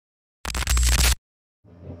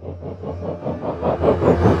Hello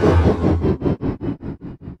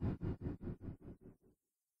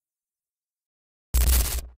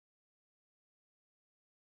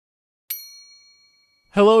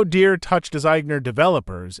dear Touchdesigner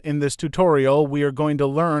developers. In this tutorial we are going to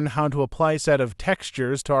learn how to apply a set of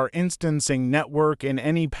textures to our instancing network in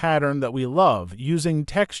any pattern that we love using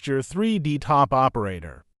Texture 3D Top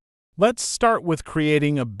operator. Let's start with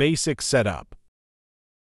creating a basic setup.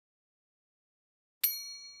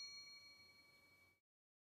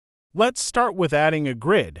 Let's start with adding a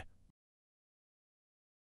grid.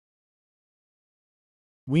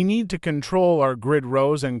 We need to control our grid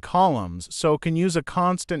rows and columns, so can use a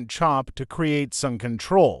constant chop to create some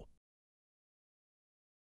control.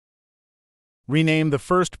 Rename the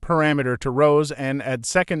first parameter to rows and add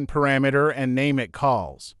second parameter and name it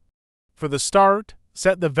calls. For the start,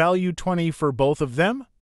 set the value 20 for both of them.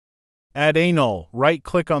 Add a null,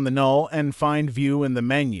 right-click on the null and find View in the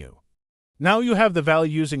menu. Now you have the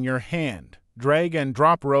values in your hand. Drag and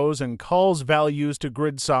drop rows and calls values to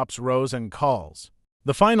grid SOPs rows and calls.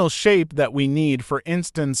 The final shape that we need for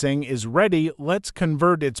instancing is ready. Let's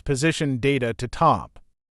convert its position data to top.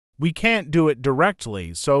 We can't do it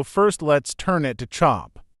directly, so first let's turn it to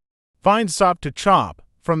chop. Find SOP to chop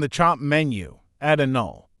from the chop menu. Add a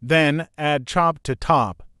null. Then add chop to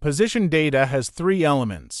top. Position data has 3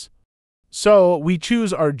 elements. So we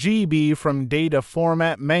choose RGB from data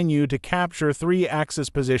format menu to capture 3-axis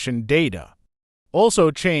position data.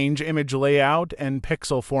 Also change image layout and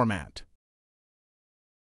pixel format.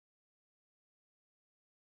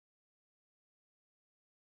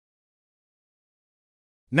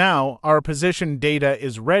 Now, our position data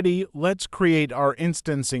is ready. Let's create our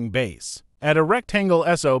instancing base. Add a rectangle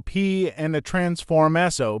SOP and a transform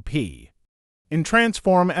SOP. In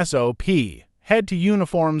transform SOP, head to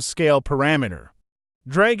uniform scale parameter.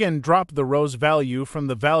 Drag and drop the row's value from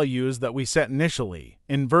the values that we set initially.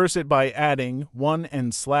 Inverse it by adding 1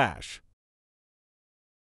 and slash.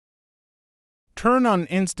 Turn on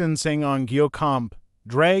instancing on GeoComp.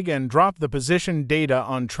 Drag and drop the position data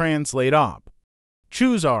on Translate Op.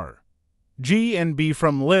 Choose R, G and B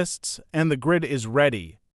from lists, and the grid is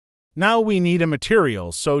ready. Now we need a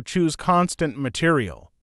material, so choose constant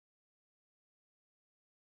material.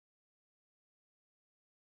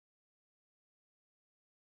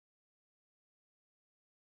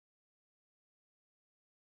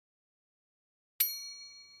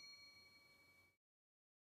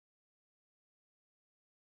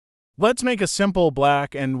 Let's make a simple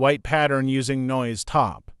black and white pattern using noise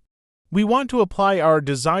top. We want to apply our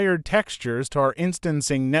desired textures to our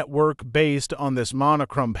instancing network based on this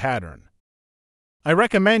monochrome pattern. I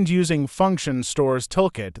recommend using FunctionStore's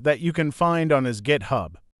Toolkit that you can find on his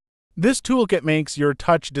GitHub. This toolkit makes your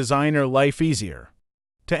Touchdesigner life easier.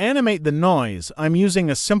 To animate the noise, I'm using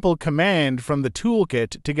a simple command from the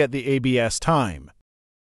toolkit to get the ABS time.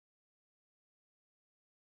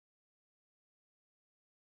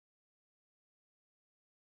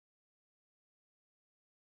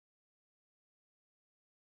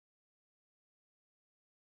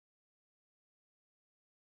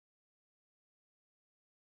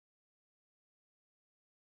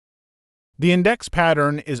 The index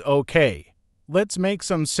pattern is OK. Let's make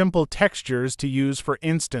some simple textures to use for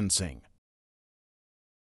instancing.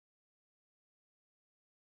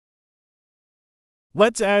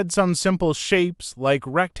 Let's add some simple shapes like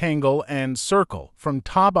rectangle and circle from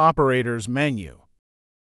top operator's menu.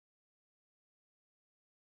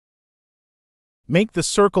 Make the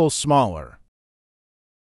circle smaller.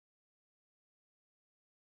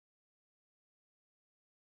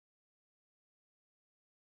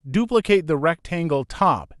 Duplicate the rectangle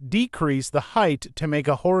top. Decrease the height to make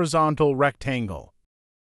a horizontal rectangle.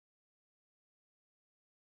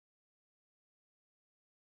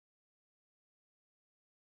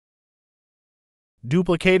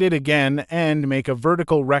 Duplicate it again and make a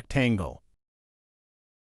vertical rectangle.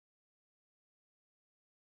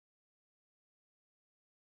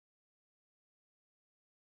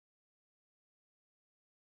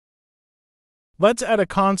 Let's add a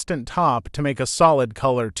constant top to make a solid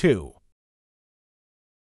color too.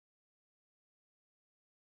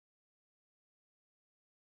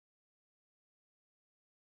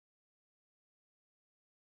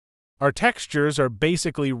 Our textures are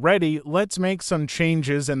basically ready. Let's make some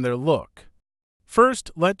changes in their look. First,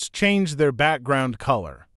 let's change their background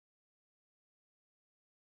color.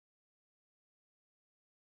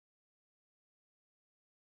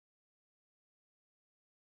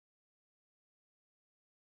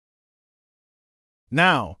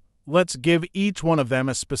 Now, let's give each one of them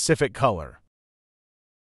a specific color.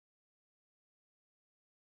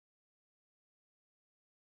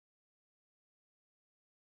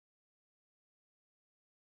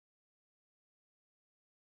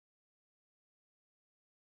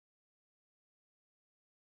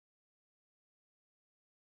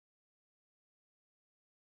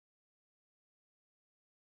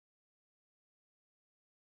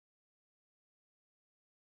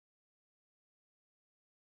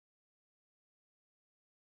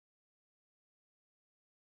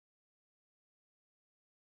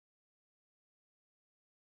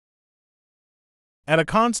 Add a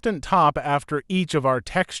constant top after each of our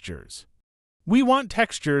textures. We want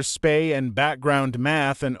textures spay and background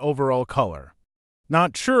math and overall color.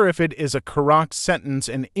 Not sure if it is a correct sentence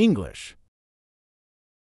in English.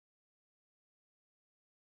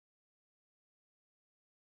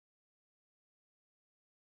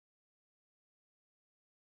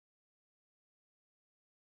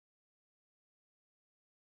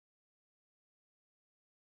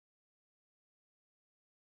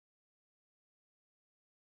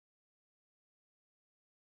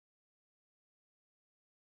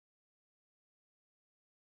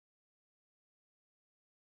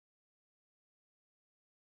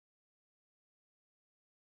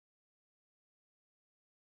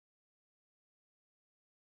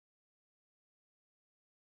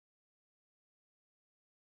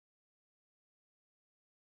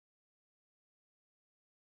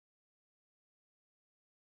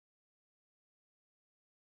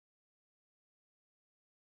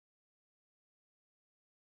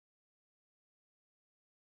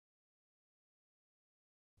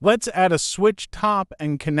 Let's add a switch top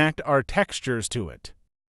and connect our textures to it.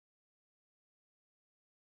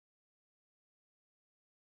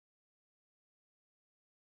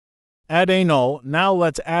 Add a null. Now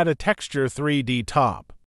let's add a texture 3D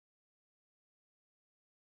top.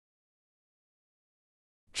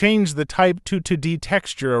 Change the type to 2D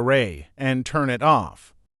texture array and turn it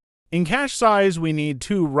off. In cache size, we need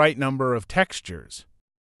 2 right number of textures.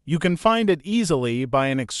 You can find it easily by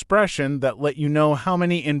an expression that let you know how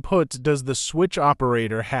many inputs does the switch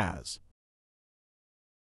operator has.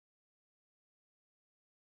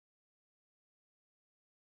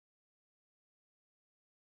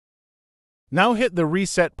 Now hit the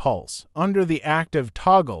reset pulse. Under the active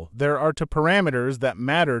toggle, there are 2 parameters that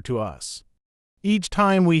matter to us. Each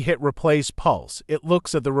time we hit replace pulse, it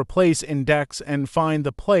looks at the replace index and find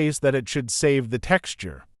the place that it should save the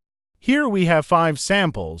texture. Here we have 5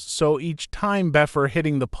 samples, so each time before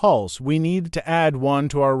hitting the pulse, we need to add 1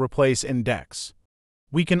 to our replace index.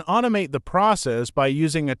 We can automate the process by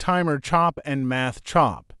using a timer chop and math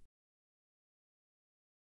chop.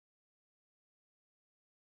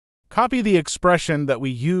 Copy the expression that we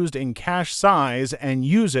used in cache size and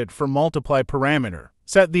use it for multiply parameter.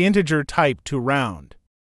 Set the integer type to round.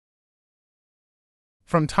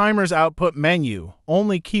 From timer's output menu,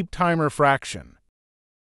 only keep timer fraction.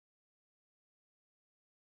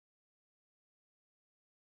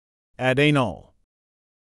 Add a null.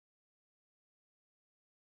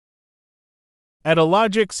 Add a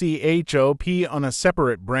logic chop on a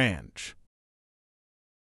separate branch.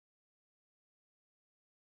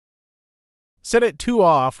 Set it to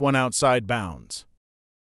off when outside bounds.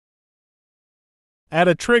 Add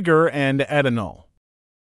a trigger and add a null.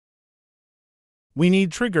 We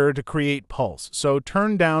need trigger to create pulse, so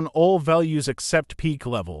turn down all values except peak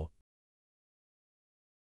level.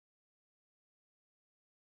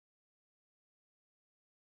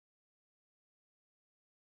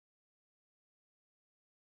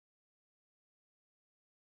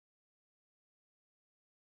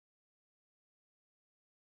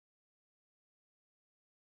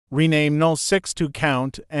 Rename null6 to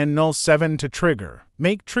count and null7 to trigger.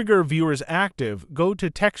 Make trigger viewers active, go to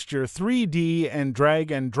texture 3D and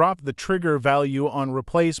drag and drop the trigger value on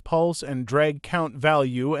replace pulse and drag count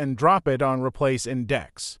value and drop it on replace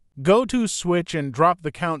index. Go to switch and drop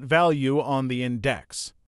the count value on the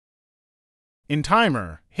index. In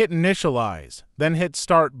timer, hit initialize, then hit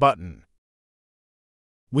start button.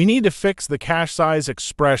 We need to fix the cache size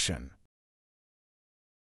expression.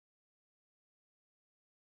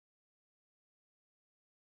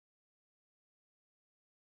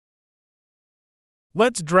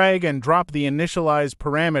 Let's drag and drop the initialize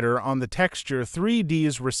parameter on the texture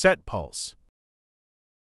 3D's reset pulse.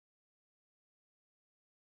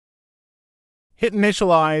 Hit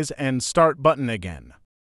initialize and start button again.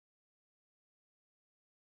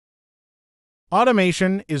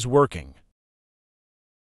 Automation is working.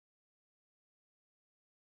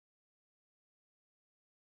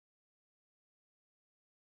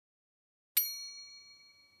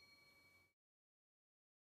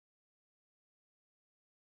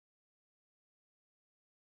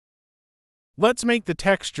 Let's make the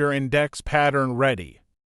texture index pattern ready.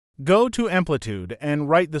 Go to amplitude and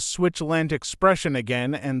write the switch length expression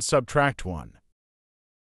again and subtract 1.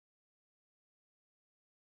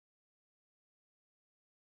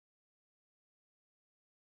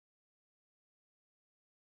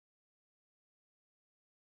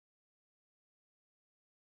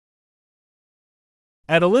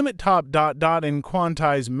 At a limit top ... in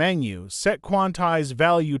quantize menu, set quantized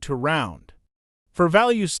value to round. For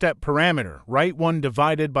value step parameter, write 1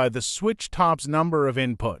 divided by the switch top's number of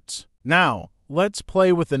inputs. Now, let's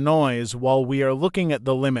play with the noise while we are looking at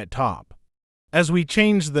the limit top. As we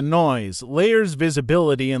change the noise, layers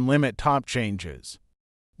visibility and limit top changes.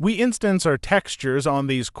 We instance our textures on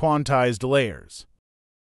these quantized layers.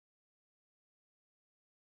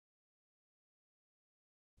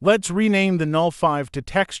 Let's rename the null5 to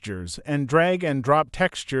textures and drag and drop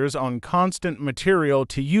textures on constant material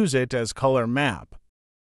to use it as color map.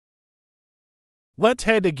 Let's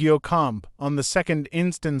head to GeoComp on the second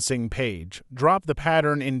instancing page, drop the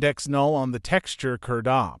pattern index null on the texture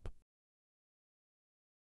curd-op.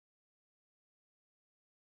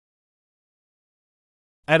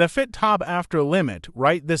 At a fit top after limit,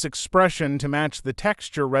 write this expression to match the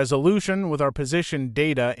texture resolution with our position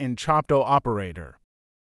data in Chopto operator.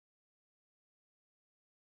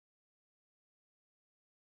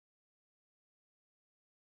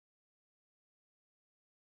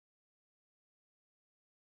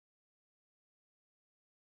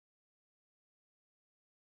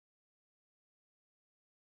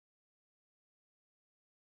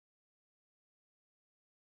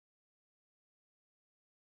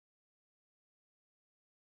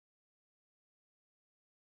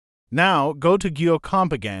 Now, go to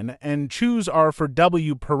GeoComp again and choose our for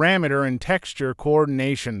W parameter and texture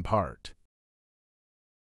coordination part.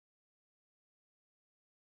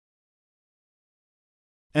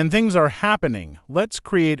 And things are happening. Let's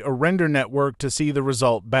create a render network to see the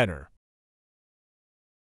result better.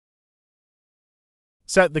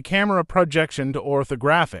 Set the camera projection to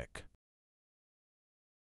orthographic.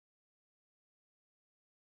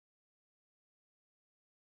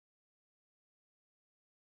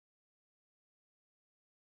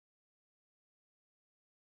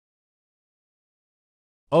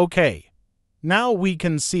 Okay, now we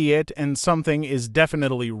can see it and something is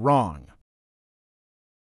definitely wrong.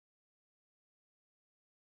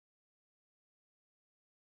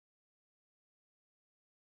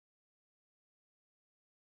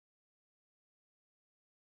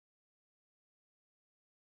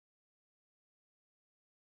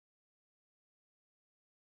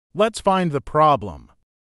 Let's find the problem.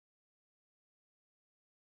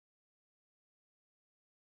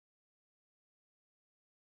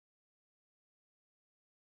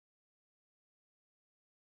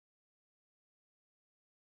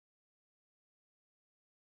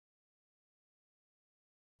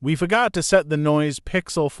 We forgot to set the noise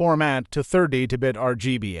pixel format to 32-bit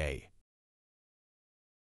RGBA.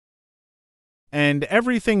 And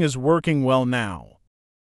everything is working well now.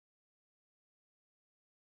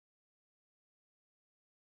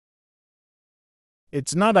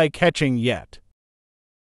 It's not eye-catching yet.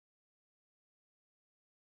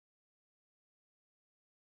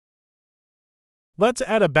 Let's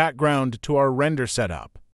add a background to our render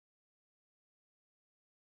setup.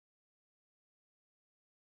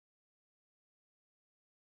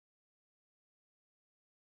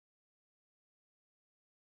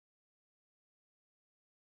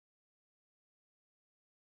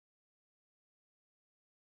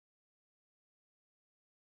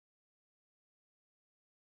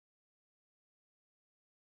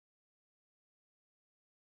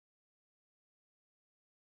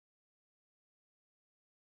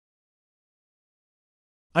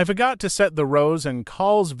 I forgot to set the rows and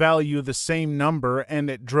calls value the same number and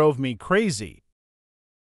it drove me crazy.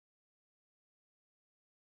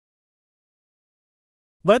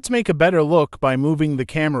 Let's make a better look by moving the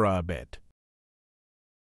camera a bit.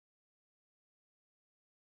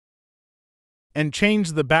 And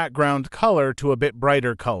change the background color to a bit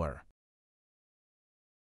brighter color.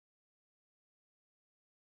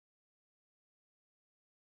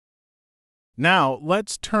 Now,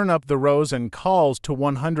 let's turn up the rows and calls to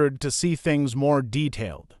 100 to see things more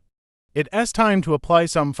detailed. It's time to apply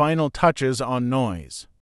some final touches on noise.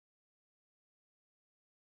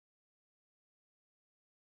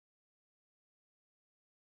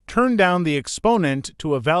 Turn down the exponent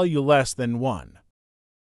to a value less than 1.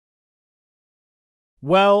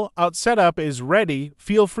 Well, our setup is ready.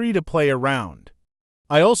 Feel free to play around.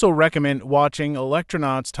 I also recommend watching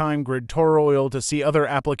Elekktronaut's time grid tutorial to see other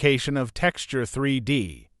application of texture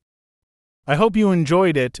 3D. I hope you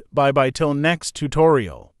enjoyed it. Bye bye till next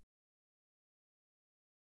tutorial.